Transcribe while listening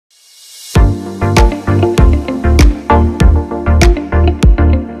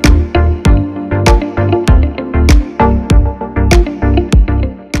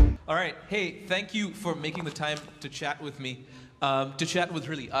thank you for making the time to chat with me, to chat with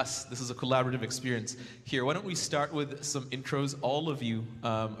really us. This is a collaborative experience here. Why don't we start with some intros? All of you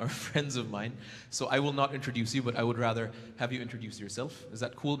are friends of mine, so I will not introduce you, but I would rather have you introduce yourself. Is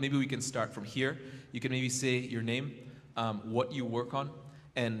that cool? Maybe we can start from here. You can maybe say your name, what you work on,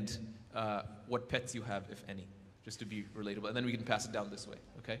 and what pets you have, if any, just to be relatable. And then we can pass it down this way,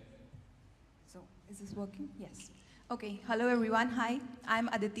 okay? So, is this working? Yes. Okay, hello everyone. Hi, I'm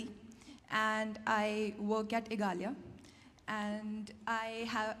Aditi, and I work at Igalia. And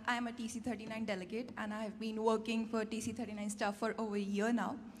I'm a TC39 delegate, and I have been working for TC39 stuff for over a year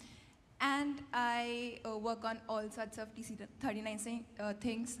now. And I work on all sorts of TC39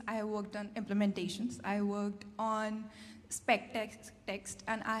 things. I have worked on implementations. I worked on spec text,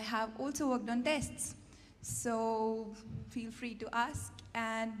 and I have also worked on tests. So feel free to ask.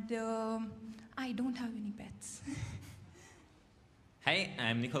 And I don't have any pets. Hey,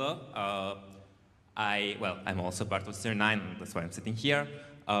 I'm Nicolo. I'm also part of TC39, that's why I'm sitting here.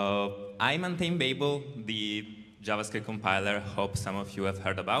 I maintain Babel, the JavaScript compiler. Hope some of you have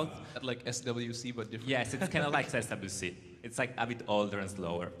heard about. Like SWC, but different. Yes, it's kind of like SWC. It's like a bit older and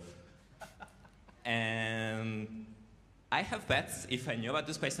slower. And I have pets. If I knew about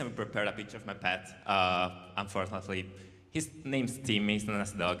this question, I would prepare a picture of my pet. Unfortunately, his name's Timmy. He's a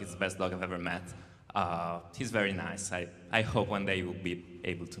nice dog. It's the best dog I've ever met. He's very nice. I hope one day you'll be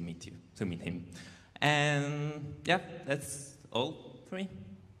able to meet him. And yeah, that's all for me.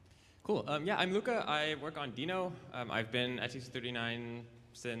 Cool. Yeah, I'm Luca. I work on Dino. I've been at TC39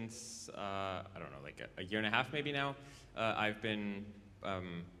 since, I don't know, like a year and a half maybe now. I've been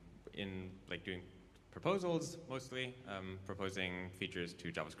doing proposals mostly, proposing features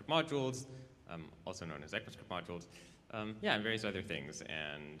to JavaScript modules, also known as ECMAScript modules, yeah, and various other things.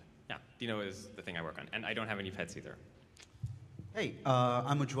 And yeah, Dino is the thing I work on. And I don't have any pets either. Hey,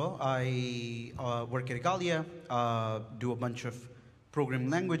 I'm Ujjwal. I work at Igalia, do a bunch of programming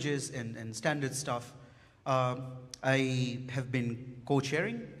languages and standard stuff. I have been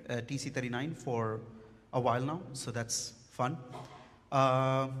co-chairing TC39 for a while now, so that's fun.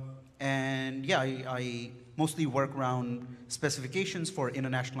 And yeah, I mostly work around specifications for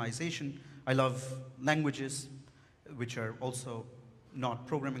internationalization. I love languages, which are also not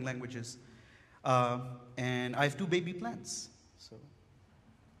programming languages. And I have 2 baby plants. So.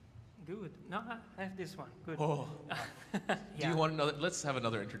 Good. No, I have this one. Good. Oh. Yeah. Do you want another? Let's have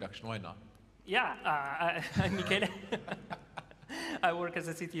another introduction. Why not? Yeah, I'm Michele. I work as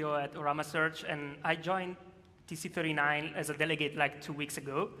a CTO at Orama Search, and I joined TC39 as a delegate like 2 weeks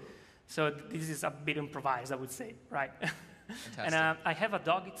ago. So this is a bit improvised, I would say, right? Fantastic. And I have a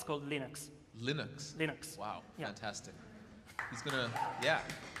dog. It's called Linux. Linux. Linux. Wow, yeah. Fantastic. He's gonna, yeah,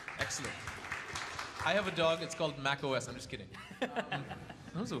 excellent. I have a dog. It's called macOS. I'm just kidding.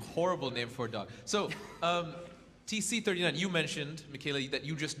 That was a horrible name for a dog. So, TC39, you mentioned, Michele, that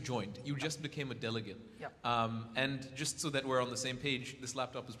you just joined. You just became a delegate. Yeah. And just so that we're on the same page, this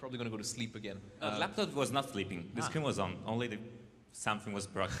laptop is probably going to go to sleep again. The laptop was not sleeping. The screen was on. Only something was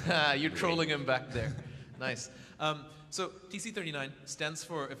broken. You're trolling him back there. Nice. So TC39 stands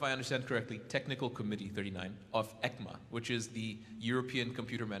for, if I understand correctly, Technical Committee 39 of ECMA, which is the European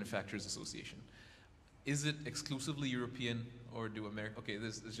Computer Manufacturers Association. Is it exclusively European, or do America? Okay,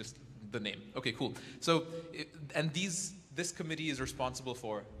 this is just the name. Okay, cool. So, this committee is responsible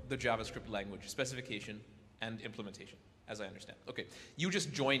for the JavaScript language specification and implementation, as I understand. Okay, you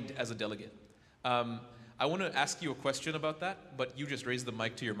just joined as a delegate. I want to ask you a question about that, but you just raised the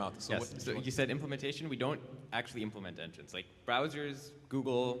mic to your mouth. So yes, so you said implementation. We don't actually implement engines. Like browsers,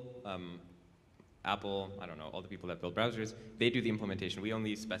 Google, Apple, I don't know, all the people that build browsers, they do the implementation. We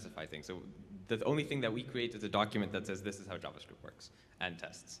only specify things. So the only thing that we create is a document that says this is how JavaScript works, and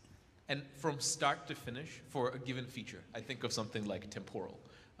tests. And from start to finish, for a given feature, I think of something like temporal.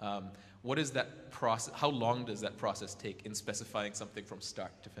 What is that process? How long does that process take in specifying something from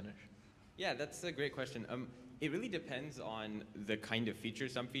start to finish? Yeah, that's a great question. It really depends on the kind of feature.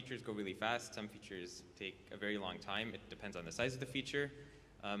 Some features go really fast. Some features take a very long time. It depends on the size of the feature.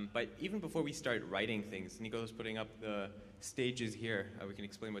 But even before we start writing things, Nico's putting up the stages here. We can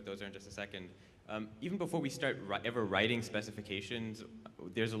explain what those are in just a second. Even before we start ever writing specifications,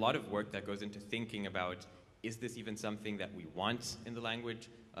 there's a lot of work that goes into thinking about, is this even something that we want in the language?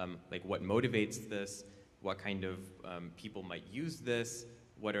 Like what motivates this? What kind of people might use this?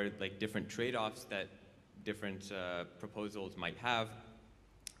 What are like different trade-offs that different proposals might have?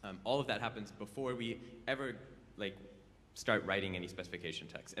 All of that happens before we ever like start writing any specification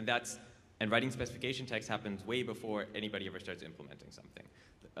text, and writing specification text happens way before anybody ever starts implementing something.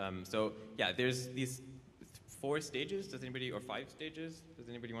 So yeah, there's these 4 stages. Does anybody, or 5 stages? Does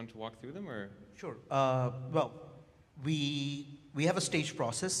anybody want to walk through them, or? Sure. Well, we have a stage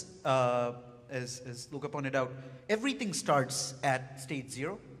process. As Luca pointed out, everything starts at stage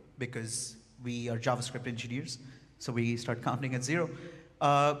 0 because we are JavaScript engineers, so we start counting at 0.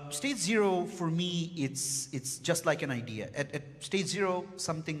 Stage 0 for me, it's just like an idea. At stage 0,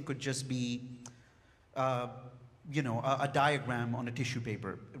 something could just be, you know, a diagram on a tissue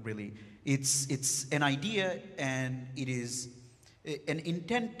paper. Really, it's an idea, and it is an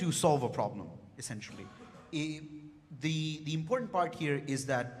intent to solve a problem, essentially. The important part here is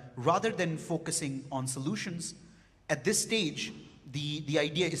that rather than focusing on solutions, at this stage, the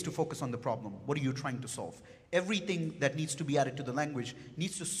idea is to focus on the problem. What are you trying to solve? Everything that needs to be added to the language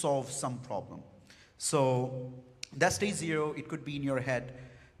needs to solve some problem. So that's stage 0. It could be in your head,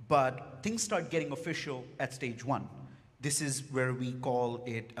 but things start getting official at stage 1. This is where we call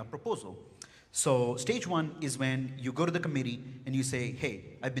it a proposal. So stage 1 is when you go to the committee and you say,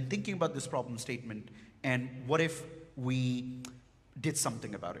 hey, I've been thinking about this problem statement, and what if we did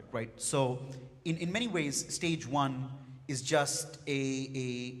something about it, right? So in many ways, stage 1 is just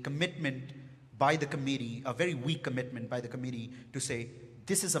a commitment by the committee, a very weak commitment by the committee to say,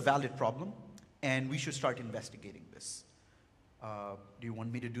 this is a valid problem, and we should start investigating this. Do you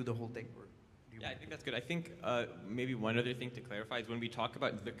want me to do the whole thing? Or do you I think that's good. I think maybe one other thing to clarify is when we talk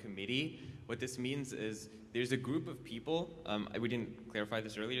about the committee, what this means is there's a group of people, we didn't clarify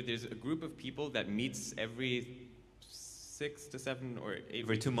this earlier, there's a group of people that meets every 6 to 7 or 8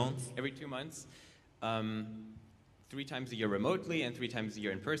 Every 2 months? Every 2 months. 3 times a year remotely and 3 times a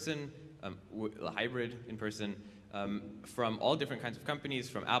year in person, hybrid in person, from all different kinds of companies,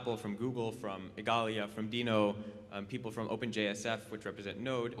 from Apple, from Google, from Igalia, from Dino, people from OpenJSF, which represent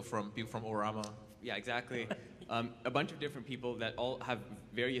Node. People from Orama. Yeah, exactly. A bunch of different people that all have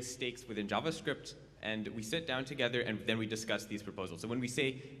various stakes within JavaScript, and we sit down together and then we discuss these proposals. So when we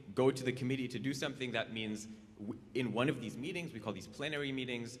say go to the committee to do something, that means in one of these meetings, we call these plenary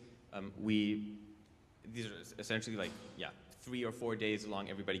meetings, these are essentially like, 3 or 4 days long,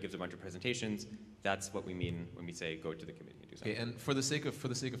 everybody gives a bunch of presentations. That's what we mean when we say go to the committee and do something. Okay, and for the sake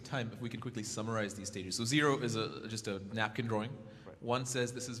of time, if we can quickly summarize these stages. So 0 is just a napkin drawing. Right. 1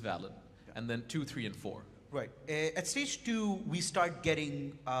 says this is valid, and then 2, 3, and 4. Right. At stage 2, we start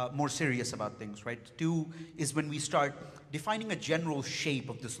getting more serious about things, right? 2 is when we start defining a general shape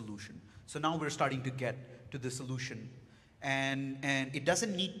of the solution. So now we're starting to get to the solution. And it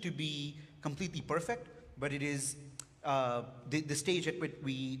doesn't need to be completely perfect, but it is the stage at which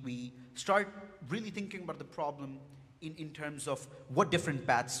we start really thinking about the problem in terms of what different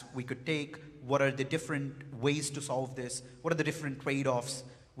paths we could take, what are the different ways to solve this, what are the different trade-offs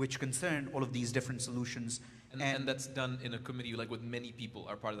which concern all of these different solutions. And that's done in a committee like with many people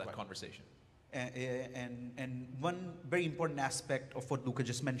are part of that Right. conversation. And one very important aspect of what Luca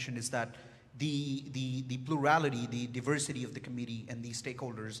just mentioned is that the plurality, the diversity of the committee and the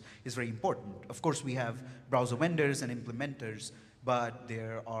stakeholders is very important. Of course, we have browser vendors and implementers, but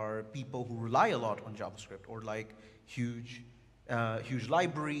there are people who rely a lot on JavaScript, or like huge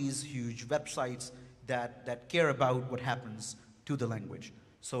libraries, huge websites that care about what happens to the language.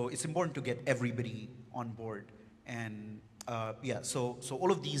 So it's important to get everybody on board. And so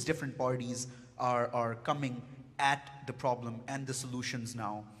all of these different parties are coming at the problem and the solutions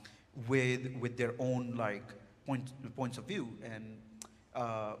now with their own like points of view, and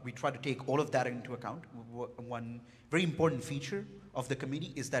we try to take all of that into account. One very important feature of the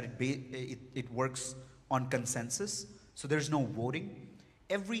committee is that it works on consensus, so there's no voting.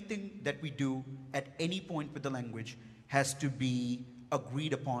 Everything that we do at any point with the language has to be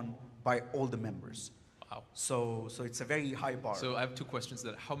agreed upon by all the members. Wow. So it's a very high bar. So I have 2 questions.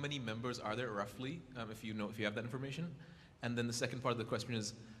 That how many members are there roughly, if you have that information? And then the second part of the question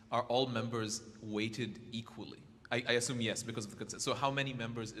is, are all members weighted equally? I assume yes, because of the consent. So how many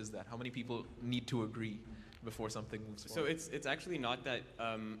members is that? How many people need to agree before something moves forward? So it's actually not that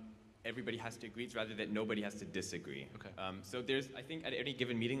everybody has to agree, it's rather that nobody has to disagree. Okay. So there's, I think at any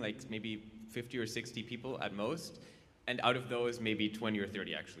given meeting, like maybe 50 or 60 people at most, and out of those, maybe 20 or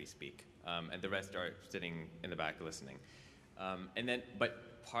 30 actually speak, and the rest are sitting in the back listening.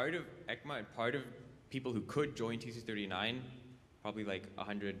 But part of ECMA and part of people who could join TC39, probably like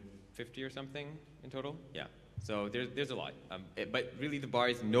 150 or something in total. Yeah. So there's a lot. But really the bar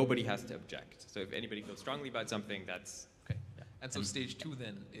is nobody has to object. So if anybody feels strongly about something, that's... Okay. Yeah. And so stage 2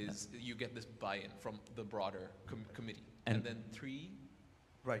 then is you get this buy-in from the broader committee. And then 3?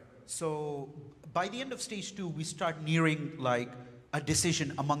 Right. So by the end of stage 2, we start nearing like a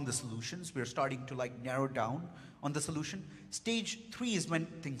decision among the solutions. We're starting to like narrow down on the solution. Stage 3 is when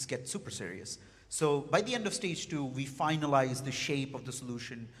things get super serious. So by the end of stage 2, we finalize the shape of the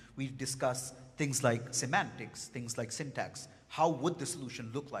solution. We discuss things like semantics, things like syntax. How would the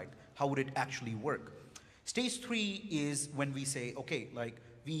solution look like? How would it actually work? Stage 3 is when we say, okay, like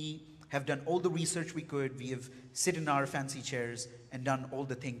we have done all the research we could, we have sit in our fancy chairs and done all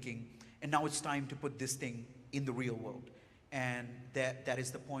the thinking, and now it's time to put this thing in the real world. And that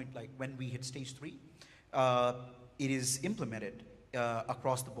is the point, like when we hit stage 3, it is implemented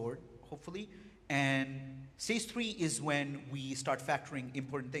across the board, hopefully. And stage 3 is when we start factoring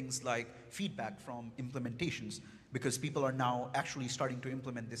important things like feedback from implementations, because people are now actually starting to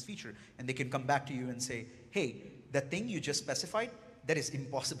implement this feature, and they can come back to you and say, hey, that thing you just specified, that is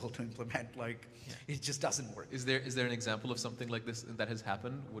impossible to implement. Like, it just doesn't work. Is there an example of something like this that has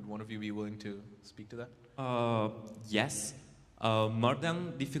happened? Would one of you be willing to speak to that? Yes. More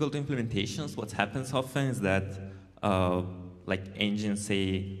than difficult implementations, what happens often is that like engines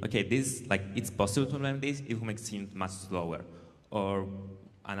say, okay, this, like, it's possible to implement this, it will make things much slower. Or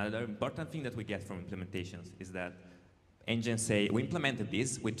another important thing that we get from implementations is that engines say, we implemented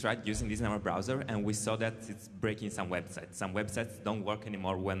this, we tried using this in our browser, and we saw that it's breaking some websites. Some websites don't work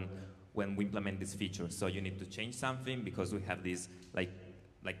anymore when we implement this feature. So you need to change something because we have this like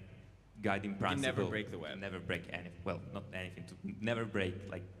guiding principle. You never break the web. Never break anything. Well, not anything. To never break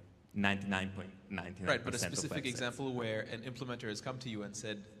like 99.99%. Right, but a specific example where an implementer has come to you and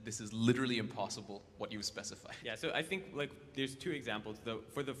said, this is literally impossible, what you've specified. Yeah, so I think like there's two examples.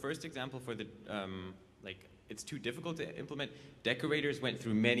 For the first example, for the like it's too difficult to implement, decorators went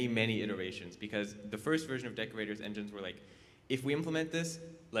through many, many iterations, because the first version of decorators engines were like, if we implement this,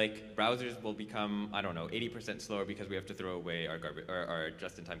 like browsers will become, I don't know, 80% slower because we have to throw away our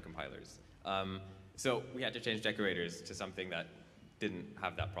just-in-time compilers. So we had to change decorators to something that didn't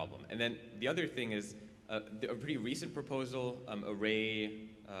have that problem. And then the other thing is a pretty recent proposal, array,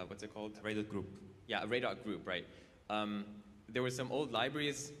 what's it called? Array.group. Yeah, array.group, right. There were some old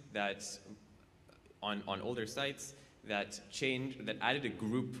libraries that, on older sites, that added a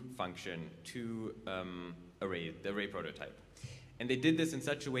group function to the array prototype. And they did this in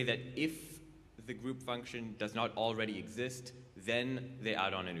such a way that if the group function does not already exist, then they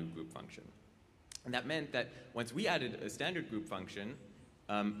add on a new group function. And that meant that once we added a standard group function,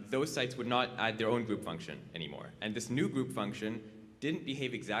 those sites would not add their own group function anymore. And this new group function didn't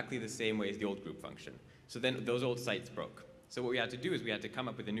behave exactly the same way as the old group function. So then those old sites broke. So what we had to do is we had to come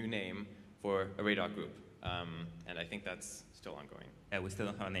up with a new name for array.group. And I think that's still ongoing. Yeah, we still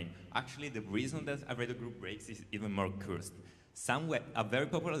don't have a name. Actually, the reason that array.group breaks is even more cursed. A very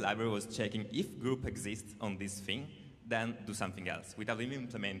popular library was checking if group exists on this thing, then do something else, without even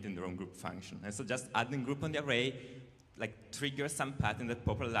implementing their own group function. And so just adding group on the array, like, triggers some pattern that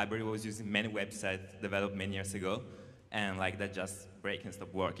popular library was using many websites developed many years ago, and like that just break and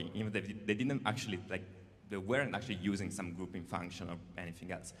stop working. Even if they didn't actually, like, they weren't actually using some grouping function or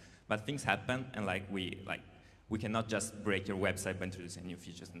anything else. But things happen, and we cannot just break your website by introducing new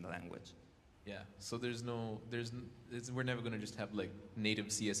features in the language. Yeah, so we're never going to just have like native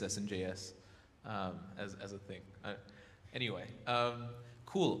CSS and JS as a thing. Anyway,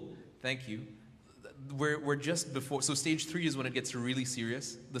 cool, thank you. We're just before, so stage 3 is when it gets really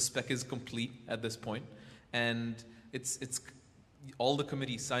serious. The spec is complete at this point, and it's all the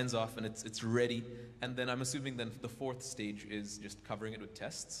committee signs off and it's ready. And then I'm assuming then the 4th stage is just covering it with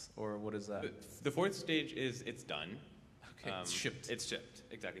tests, or what is that? The 4th stage is it's done. Okay, it's shipped. It's shipped,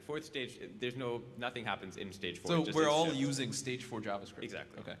 exactly. 4th stage, nothing happens in stage 4. So we're all using stage 4 JavaScript.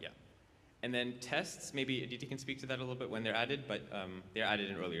 Exactly. Okay. Yeah. And then tests, maybe Aditi can speak to that a little bit when they're added, but they're added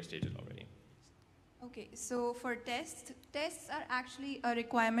in earlier stages already. Okay, so for tests are actually a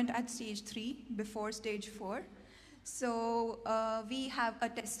requirement at stage 3 before stage 4. So we have a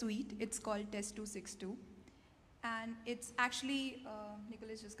test suite. It's called Test262. And it's actually,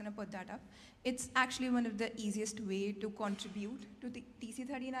 Nicola is just going to put that up. It's actually one of the easiest way to contribute to the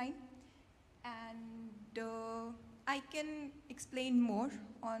TC39. And I can explain more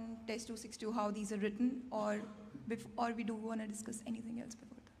on Test262, how these are written, or we do want to discuss anything else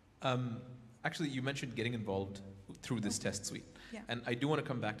before that. Actually, you mentioned getting involved through this test suite. Yeah. And I do want to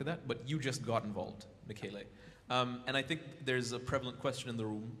come back to that, but you just got involved, Michele. And I think there's a prevalent question in the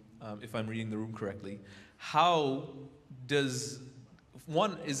room, if I'm reading the room correctly. How does,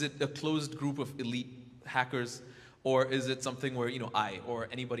 is it a closed group of elite hackers, or is it something where, I or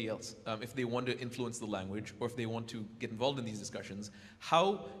anybody else, if they want to influence the language, or if they want to get involved in these discussions,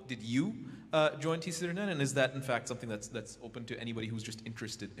 how did you join TC39, and is that in fact something that's open to anybody who's just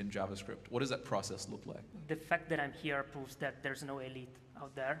interested in JavaScript? What does that process look like? The fact that I'm here proves that there's no elite.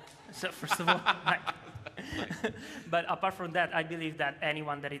 out there. So first of all, like, but apart from that, I believe that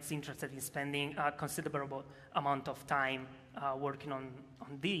anyone that is interested in spending a considerable amount of time working on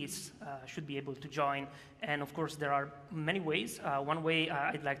this should be able to join. And of course, there are many ways. One way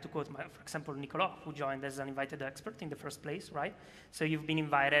I'd like to quote, for example, Nicolas, who joined as an invited expert in the first place, right? So you've been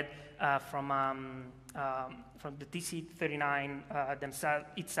invited from the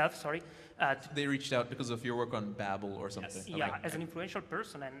TC39 itself, sorry. They reached out because of your work on Babel or something. Yes, yeah, as an influential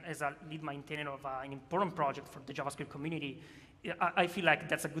person and as a lead maintainer of an important project for the JavaScript community, I feel like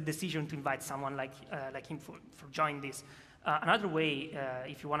that's a good decision to invite someone like him for joining this. Another way,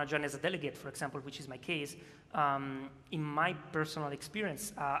 if you want to join as a delegate, for example, which is my case, in my personal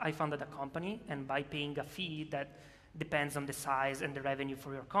experience, I founded a company, and by paying a fee that depends on the size and the revenue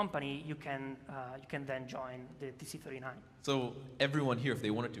for your company, you can then join the TC39. So everyone here, if they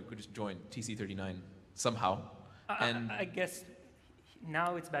wanted to, could just join TC39 somehow. And I guess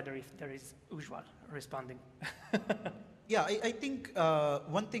now it's better if there is Ujwal responding. Yeah, I think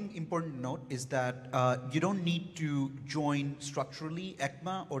one thing important to note is that you don't need to join structurally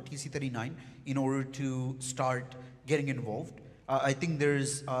ECMA or TC39 in order to start getting involved. I think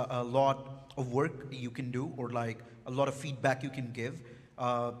there's a lot of work you can do, or like a lot of feedback you can give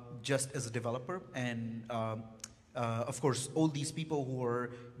just as a developer. And of course, all these people who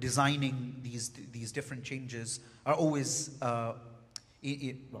are designing these different changes are always,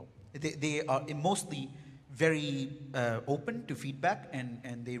 they are mostly very open to feedback,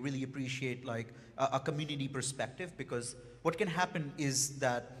 and they really appreciate like a community perspective, because what can happen is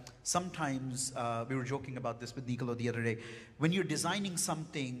that sometimes, we were joking about this with Nicola the other day, when you're designing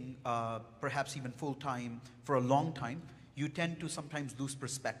something perhaps even full-time for a long time, you tend to sometimes lose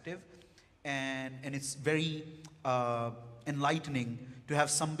perspective, and it's very enlightening to have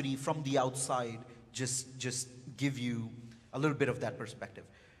somebody from the outside just give you a little bit of that perspective.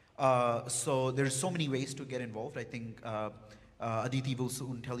 So there's so many ways to get involved. I think Aditi will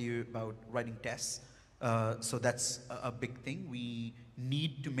soon tell you about writing tests. So that's a big thing. We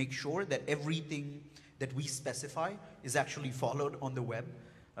need to make sure that everything that we specify is actually followed on the web.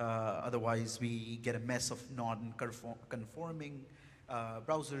 Otherwise, we get a mess of non-conforming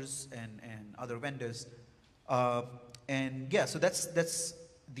browsers and other vendors. And yeah, so that's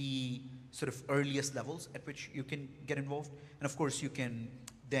the sort of earliest levels at which you can get involved. And of course, you can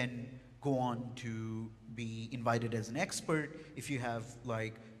then go on to be invited as an expert if you have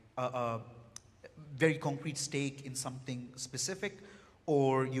like a very concrete stake in something specific,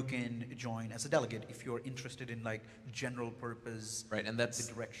 or you can join as a delegate if you're interested in like general purpose. Right, and that's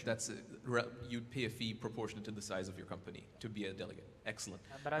the direction. You'd pay a fee proportionate to the size of your company to be a delegate. Excellent.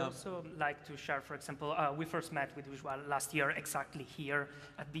 But I also like to share, for example, we first met with Ujwal last year exactly here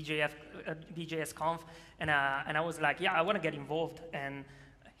at BeJS Conf, and I was like, yeah, I want to get involved, and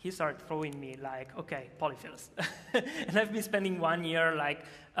he started throwing me like, okay, polyfills. And I've been spending 1 year like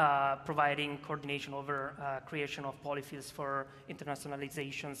providing coordination over creation of polyfills for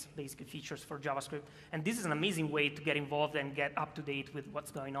internationalizations, basic features for JavaScript. And this is an amazing way to get involved and get up to date with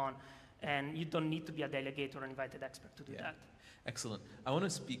what's going on. And you don't need to be a delegate or an invited expert to do that. Excellent. I want to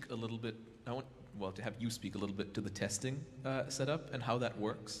speak a little bit, to have you speak a little bit to the testing setup and how that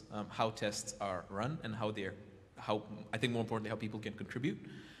works, how tests are run, and I think more importantly, how people can contribute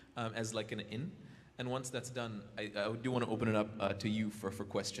as like an in. And once that's done, I do want to open it up to you for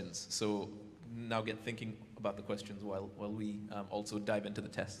questions. So now get thinking about the questions while we also dive into the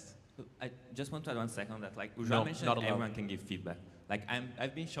tests. I just want to add 1 second that like Ujwal mentioned everyone can give feedback. Like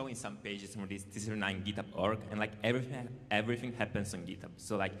I've been showing some pages from this TC39 GitHub org, and like everything happens on GitHub.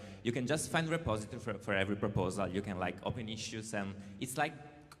 So like you can just find a repository for every proposal. You can like open issues, and it's like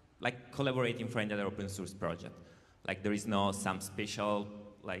collaborating for any other open source project. Like there is no some special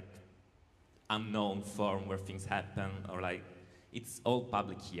like unknown form where things happen, or like it's all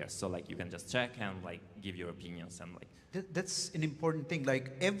public here. So like you can just check and like give your opinions and like. That's an important thing.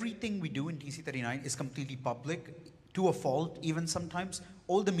 Like everything we do in TC39 is completely public, to a fault even sometimes.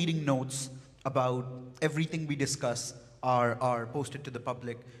 All the meeting notes about everything we discuss are posted to the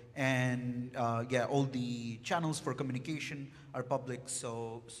public, and yeah, all the channels for communication are public.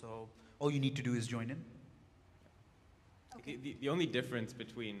 So all you need to do is join in. Okay. The only difference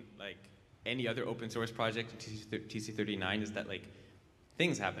between like any other open source project and TC39 is that like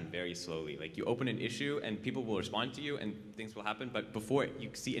things happen very slowly. Like you open an issue and people will respond to you and things will happen, but before you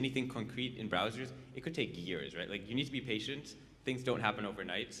see anything concrete in browsers, it could take years, right? Like you need to be patient. Things don't happen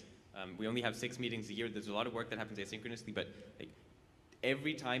overnight. We only have 6 meetings a year. There's a lot of work that happens asynchronously, but like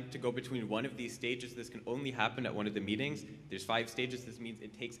every time to go between one of these stages, this can only happen at one of the meetings. There's 5 stages. This means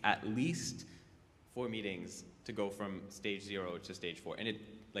it takes at least 4 meetings to go from stage 0 to stage 4, and it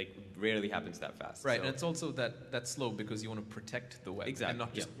like rarely happens that fast. Right, so, and it's also that slow because you want to protect the web Exactly, and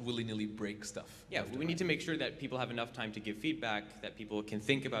not just willy-nilly break stuff. yeah, we need to make sure that people have enough time to give feedback, that people can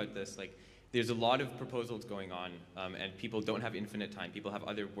think about this. Like, there's a lot of proposals going on, and people don't have infinite time. People have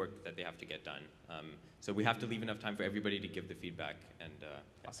other work that they have to get done. So we have to leave enough time for everybody to give the feedback, and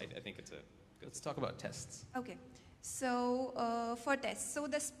Awesome. I think it's a good. Let's talk about tests. Okay, so for tests, so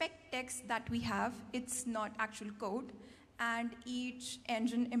the spec text that we have, it's not actual code, and each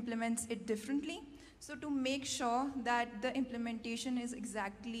engine implements it differently. So to make sure that the implementation is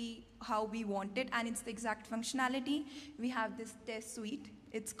exactly how we want it, and it's the exact functionality, we have this test suite.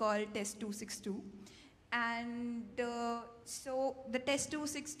 It's called Test 262. And so the Test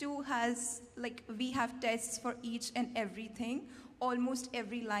 262 has, like, we have tests for each and everything, almost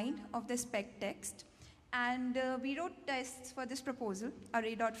every line of the spec text. And we wrote tests for this proposal,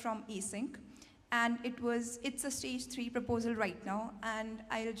 array.from async. And it's a stage 3 proposal right now, and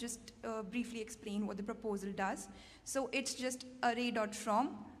I'll just briefly explain what the proposal does. So it's just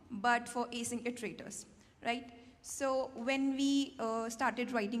array.from, but for async iterators, right? So when we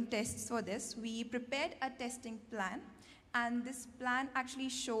started writing tests for this, we prepared a testing plan, and this plan actually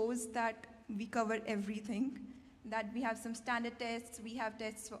shows that we cover everything, that we have some standard tests, we have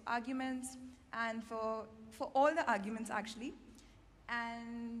tests for arguments, and for all the arguments actually.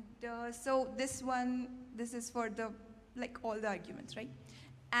 And so this is for all the arguments, right?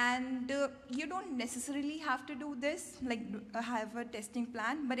 And you don't necessarily have to do this, like have a testing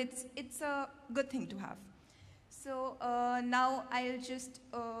plan, but it's a good thing to have. So now I'll just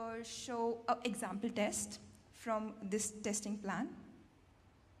show an example test from this testing plan.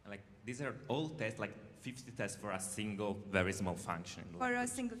 Like, these are all tests, like 50 tests for a single, very small function. For a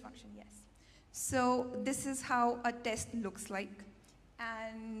single function, yes. So this is how a test looks like.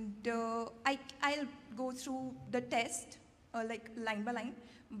 And I'll go through the test, like line by line,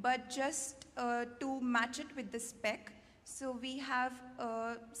 but just to match it with the spec. So we have,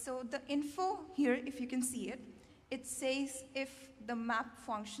 so the info here, if you can see it, it says if the map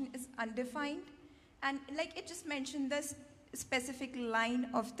function is undefined, and like it just mentioned this specific line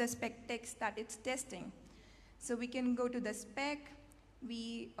of the spec text that it's testing. So we can go to the spec,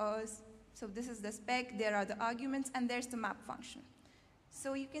 so this is the spec, there are the arguments, and there's the map function.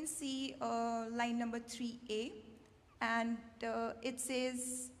 So you can see line number 3A, and it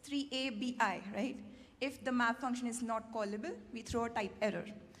says 3A BI, right? If the map function is not callable, we throw a type error.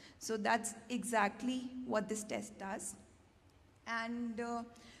 So that's exactly what this test does. And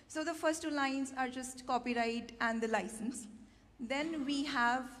so the first 2 lines are just copyright and the license. Then we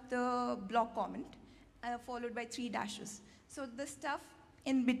have the block comment, followed by 3 dashes. So the stuff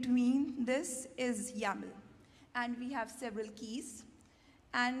in between this is YAML. And we have several keys.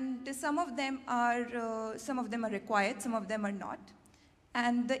 And some of them are required, some of them are not.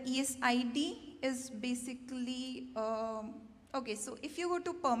 And the ESID is basically, okay, so if you go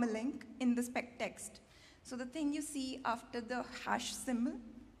to permalink in the spec text, so the thing you see after the hash symbol,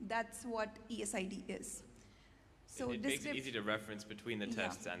 that's what ESID is. So it makes it easy to reference between the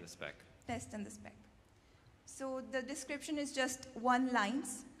tests and the spec. Test and the spec. So the description is just 1 line,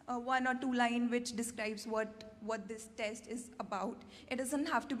 1 or 2 line, which describes what this test is about. It doesn't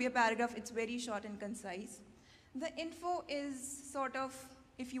have to be a paragraph, it's very short and concise. The info is sort of,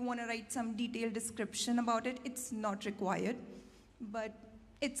 if you want to write some detailed description about it, it's not required, but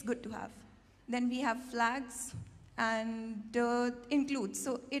it's good to have. Then we have flags and includes.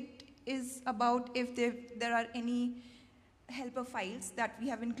 So it is about if there are any helper files that we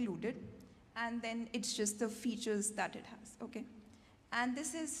have included, and then it's just the features that it has, okay? And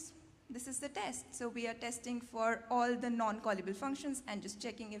this is the test. So we are testing for all the non-callable functions and just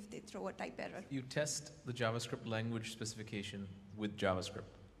checking if they throw a type error. You test the JavaScript language specification with JavaScript.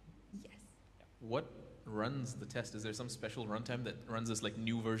 Yes. What runs the test? Is there some special runtime that runs this like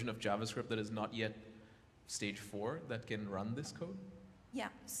new version of JavaScript that is not yet stage 4 that can run this code? Yeah,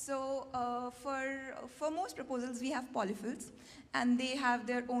 so for most proposals, we have polyfills, and they have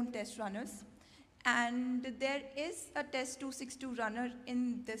their own test runners. And there is a test 262 runner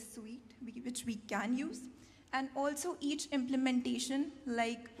in this suite, which we can use. And also each implementation,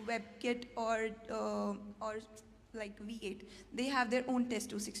 like WebKit or like V8, they have their own test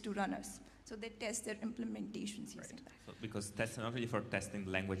 262 runners. So they test their implementations using that. So because tests are not really for testing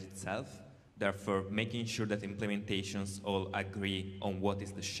the language itself, they're for making sure that implementations all agree on what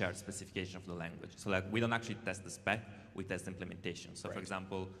is the shared specification of the language. So like we don't actually test the spec, we test the implementation. So for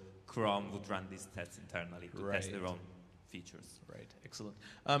example, Chrome would run these tests internally to test their own features. Right, excellent.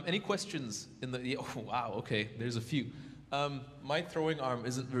 Any questions in the, oh wow, okay, there's a few. My throwing arm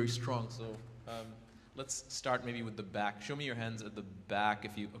isn't very strong, so let's start maybe with the back. Show me your hands at the back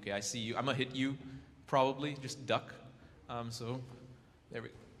if you, okay, I see you. I'm gonna hit you, probably, just duck. So, there we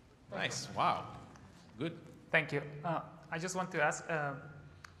go. Nice, wow, good. Thank you. I just want to ask,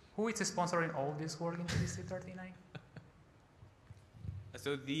 who is sponsoring all this work in TC39?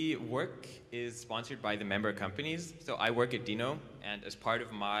 So the work is sponsored by the member companies. So I work at Dino, and as part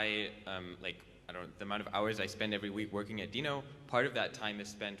of my, the amount of hours I spend every week working at Dino, part of that time is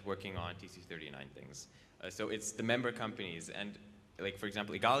spent working on TC39 things. So it's the member companies, and like for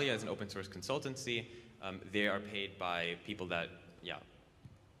example, Igalia is an open source consultancy. They are paid by people that,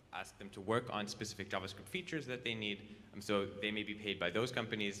 ask them to work on specific JavaScript features that they need. So they may be paid by those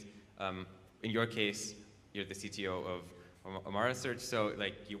companies. In your case, you're the CTO of Amara Search, so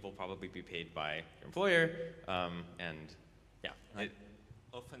like you will probably be paid by your employer,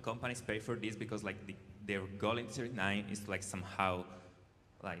 Often companies pay for this because like their goal in TC39 is to like somehow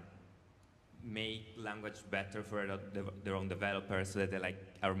like make language better for their own developers so that they like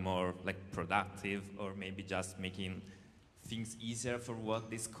are more like productive, or maybe just making things easier for what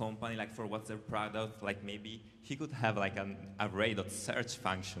this company, like for what they're proud of. Like maybe he could have like an array.search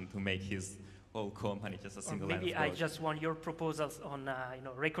function to make his whole company just a single line of code. Maybe I just want your proposals on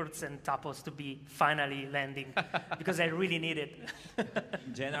records and tuples to be finally landing because I really need it.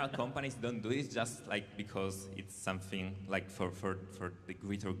 In general, companies don't do this just like because it's something like for the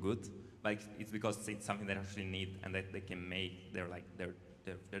greater good, but it's because it's something they actually need and that they can make their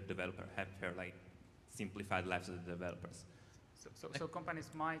developer happier, like simplified lives of the developers. So companies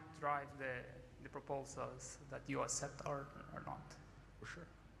might drive the proposals that you accept or not, for sure.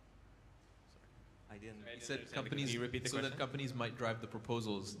 I didn't. You said companies, so that companies might drive the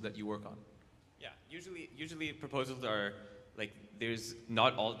proposals that you work on. Yeah, usually proposals are, like, there's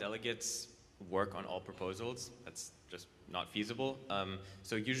not all delegates work on all proposals. That's just not feasible.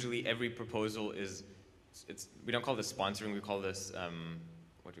 So usually every proposal we don't call this sponsoring, we call this,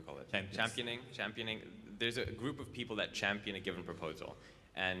 what do we call it? Championing. There's a group of people that champion a given proposal.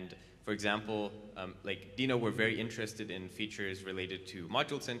 And for example, like Dino, we're very interested in features related to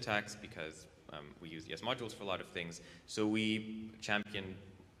module syntax because we use ES modules for a lot of things. So we champion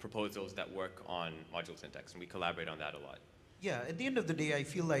proposals that work on module syntax, and we collaborate on that a lot. Yeah, at the end of the day, I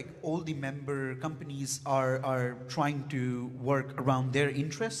feel like all the member companies are trying to work around their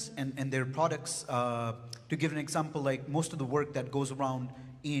interests and their products. To give an example, like most of the work that goes around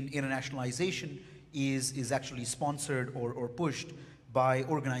in internationalization is actually sponsored or pushed by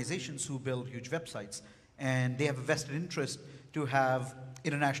organizations who build huge websites. And they have a vested interest to have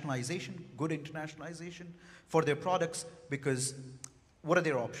internationalization, good internationalization for their products, because what are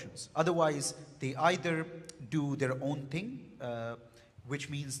their options? Otherwise, they either do their own thing, which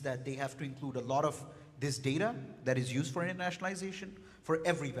means that they have to include a lot of this data that is used for internationalization for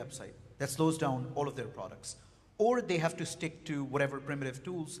every website. That slows down all of their products. Or they have to stick to whatever primitive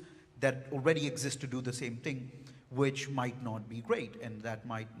tools that already exist to do the same thing, which might not be great, and that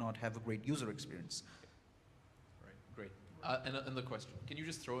might not have a great user experience. Right, great. And the question, can you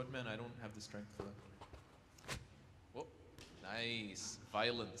just throw it, man? I don't have the strength for that. Whoa, nice.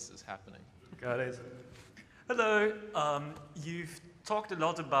 Violence is happening. Got it. Hello. You've talked a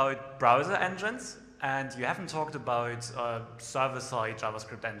lot about browser engines, and you haven't talked about server-side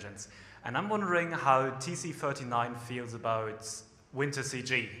JavaScript engines. And I'm wondering how TC39 feels about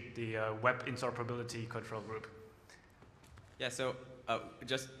WinterCG, the Web Interoperability Control Group. Yeah, so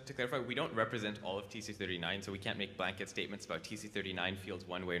just to clarify, we don't represent all of TC39, so we can't make blanket statements about TC39 feels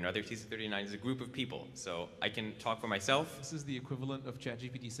one way or another. TC39 is a group of people, so I can talk for myself. This is the equivalent of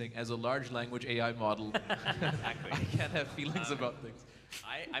ChatGPT saying, as a large language AI model, Exactly. I can't have feelings about things.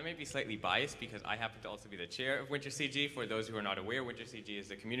 I may be slightly biased because I happen to also be the chair of WinterCG. For those who are not aware, WinterCG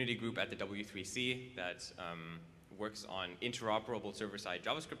is a community group at the W3C that works on interoperable server-side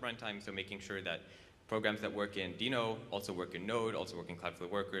JavaScript runtime, so making sure that programs that work in Dino also work in Node, also work in Cloudflare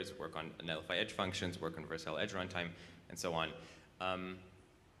Workers, work on Nullify Edge functions, work on Vercel Edge runtime, and so on.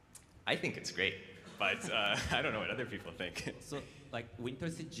 I think it's great, but I don't know what other people think. So, like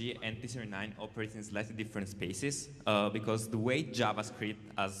WinterCG and TC39 operate in slightly different spaces because the way JavaScript,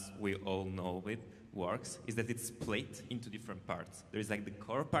 as we all know it, works is that it's split into different parts. There is like the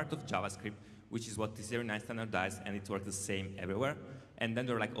core part of JavaScript, which is what TC39 standardized, and it works the same everywhere. And then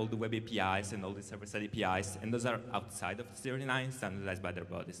there are like all the web APIs and all the server-side APIs, and those are outside of TC39, standardized by their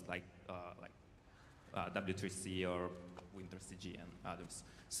bodies, like W3C or WinterCG and others.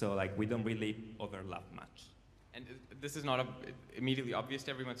 So like we don't really overlap much. And this is not immediately obvious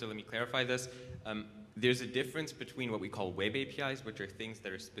to everyone, so let me clarify this. There's a difference between what we call web APIs, which are things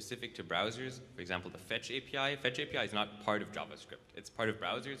that are specific to browsers. For example, the Fetch API. Fetch API is not part of JavaScript. It's part of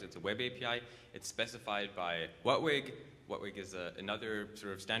browsers. It's a web API. It's specified by WhatWig. WhatWig is another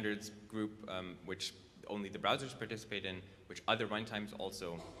sort of standards group which only the browsers participate in, which other runtimes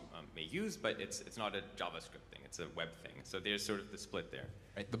also may use, but it's not a JavaScript thing. It's a web thing. So there's sort of the split there.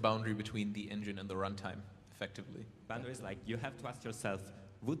 Right, the boundary between the engine and the runtime, effectively. Boundary is like, you have to ask yourself,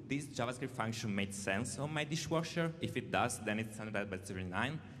 would this JavaScript function make sense on my dishwasher? If it does, then it's standardized by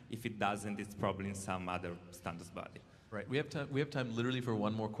 39. If it doesn't, it's probably in some other standards body. Right. We have time literally for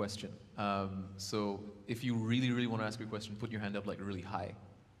one more question. So if you really, really want to ask your question, put your hand up like really high.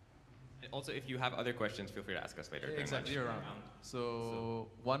 Also, if you have other questions, feel free to ask us later. Exactly. You're around. So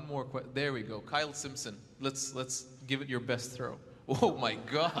one more question. There we go. Kyle Simpson. Let's give it your best throw. Oh my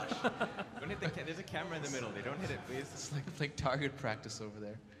gosh. Don't hit the there's a camera in the middle. They don't hit it, please. It's like target practice over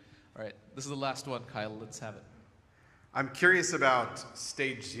there. All right. This is the last one, Kyle. Let's have it. I'm curious about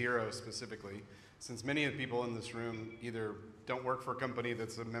stage 0 specifically, since many of the people in this room either don't work for a company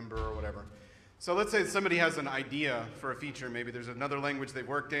that's a member or whatever. So let's say somebody has an idea for a feature. Maybe there's another language they've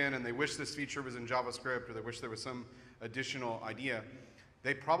worked in and they wish this feature was in JavaScript, or they wish there was some additional idea.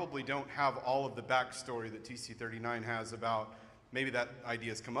 They probably don't have all of the backstory that TC39 has about maybe that idea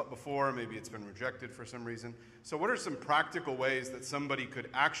has come up before, maybe it's been rejected for some reason. So what are some practical ways that somebody could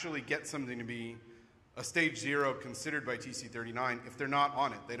actually get something to be a stage 0 considered by TC39 if they're not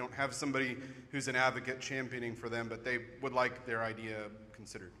on it? They don't have somebody who's an advocate championing for them, but they would like their idea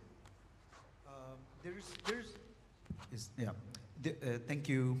considered. Thank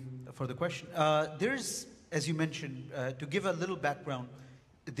you for the question. There's, as you mentioned, to give a little background,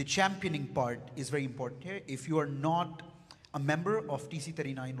 the championing part is very important here. If you are not a member of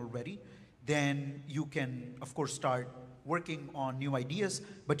TC39 already, then you can, of course, start working on new ideas,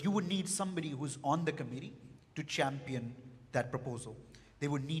 but you would need somebody who's on the committee to champion that proposal. They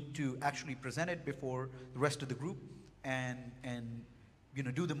would need to actually present it before the rest of the group and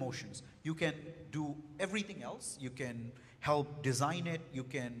do the motions. You can do everything else. You can help design it. You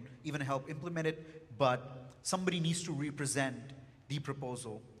can even help implement it, but somebody needs to represent the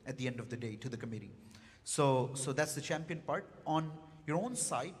proposal at the end of the day to the committee. So that's the champion part. On your own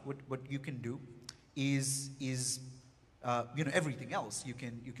side, what you can do is everything else. You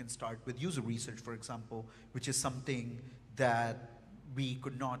can start with user research, for example, which is something that we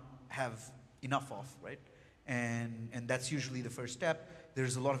could not have enough of, right? And that's usually the first step.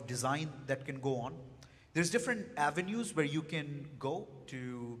 There's a lot of design that can go on. There's different avenues where you can go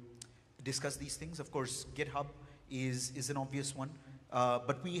to discuss these things. Of course, GitHub is an obvious one,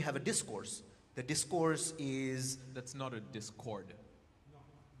 but we have a discourse. The discourse is... That's not a Discord. No.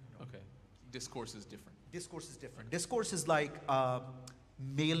 Okay. Discourse is different. Discourse is different. Discourse is like a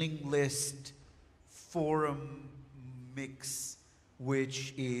mailing list, forum mix,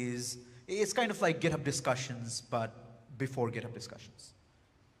 which is... It's kind of like GitHub discussions, but before GitHub discussions.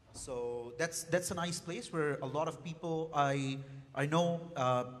 So that's a nice place where a lot of people I know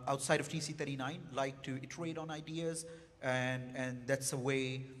outside of TC39 like to iterate on ideas, and that's a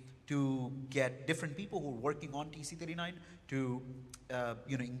way to get different people who are working on TC39 to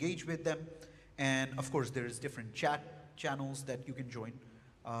engage with them. And of course, there's different chat channels that you can join.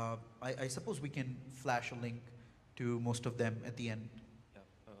 I suppose we can flash a link to most of them at the end.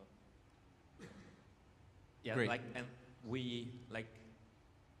 Yeah, Great. and we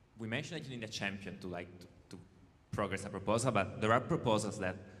mentioned that you need a champion to progress a proposal, but there are proposals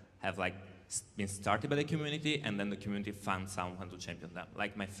that have been started by the community, and then the community found someone to champion them.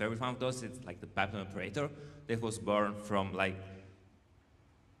 Like my favorite one of those is the pipeline operator that was born from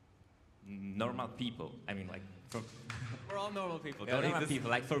normal people. I mean, from we're all normal people. Yeah, normal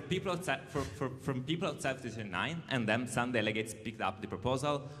people. For people outside, from people outside of TC39, and then some delegates picked up the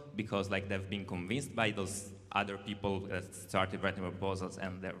proposal because they've been convinced by those other people that started writing proposals,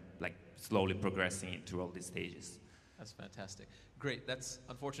 and they're slowly progressing through all these stages. That's fantastic. Great. That's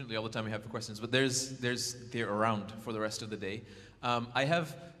unfortunately all the time we have for questions, but they're around for the rest of the day. I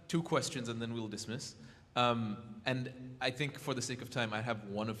have 2 questions, and then we'll dismiss. And I think for the sake of time, I have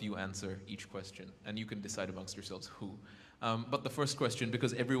one of you answer each question, and you can decide amongst yourselves who. But the first question,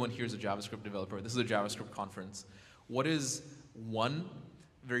 because everyone here is a JavaScript developer, this is a JavaScript conference. What is one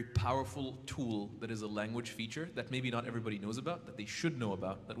very powerful tool that is a language feature that maybe not everybody knows about, that they should know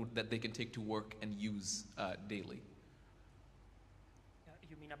about, that they can take to work and use daily?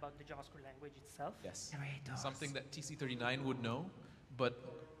 You mean about the JavaScript language itself? Yes. Something that TC39 would know, but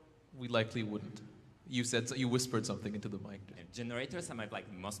we likely wouldn't. You whispered something into the mic. Generators are my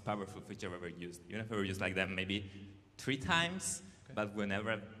most powerful feature I've ever used. Even if I've ever used them maybe 3 times, but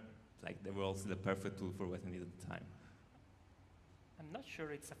whenever they were also the perfect tool for what I needed at the time. I'm not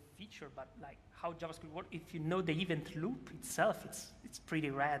sure it's a feature, but how JavaScript works, if you know the event loop itself, it's pretty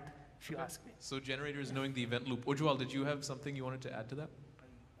rad, if you ask me. So generators knowing the event loop. Ujwal, did you have something you wanted to add to that?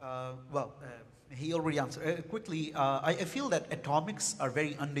 He already answered. Quickly, I feel that atomics are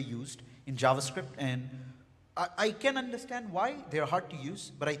very underused in JavaScript, and I can understand why they're hard to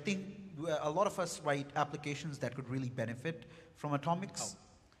use, but I think a lot of us write applications that could really benefit from atomics.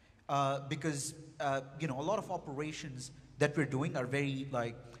 Because a lot of operations that we're doing are very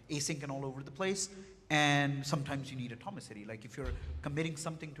async and all over the place, and sometimes you need atomicity. Like if you're committing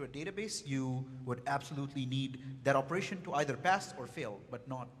something to a database, you would absolutely need that operation to either pass or fail, but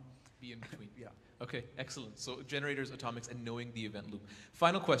not be in between. Yeah. Okay, excellent. So generators, atomics, and knowing the event loop.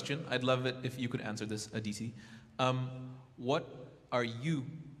 Final question. I'd love it if you could answer this, Aditi. What are you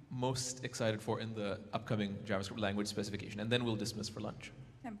most excited for in the upcoming JavaScript language specification? And then we'll dismiss for lunch.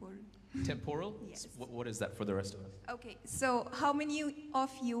 Temporal. Temporal? Yes. What is that for the rest of us? Okay, so how many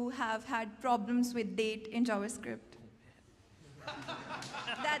of you have had problems with date in JavaScript?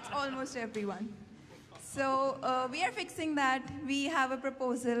 That's almost everyone. So we are fixing that. We have a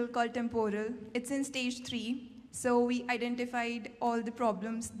proposal called Temporal. It's in stage 3. So we identified all the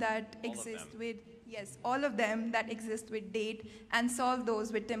problems that exist with, all of them that exist with date, and solve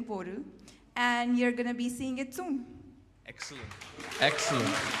those with Temporal. And you're going to be seeing it soon. Excellent.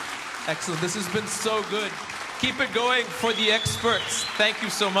 Excellent. Excellent. This has been so good. Keep it going for the experts. Thank you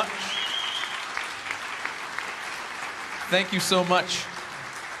so much. Thank you so much.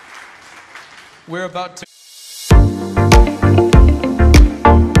 We're about to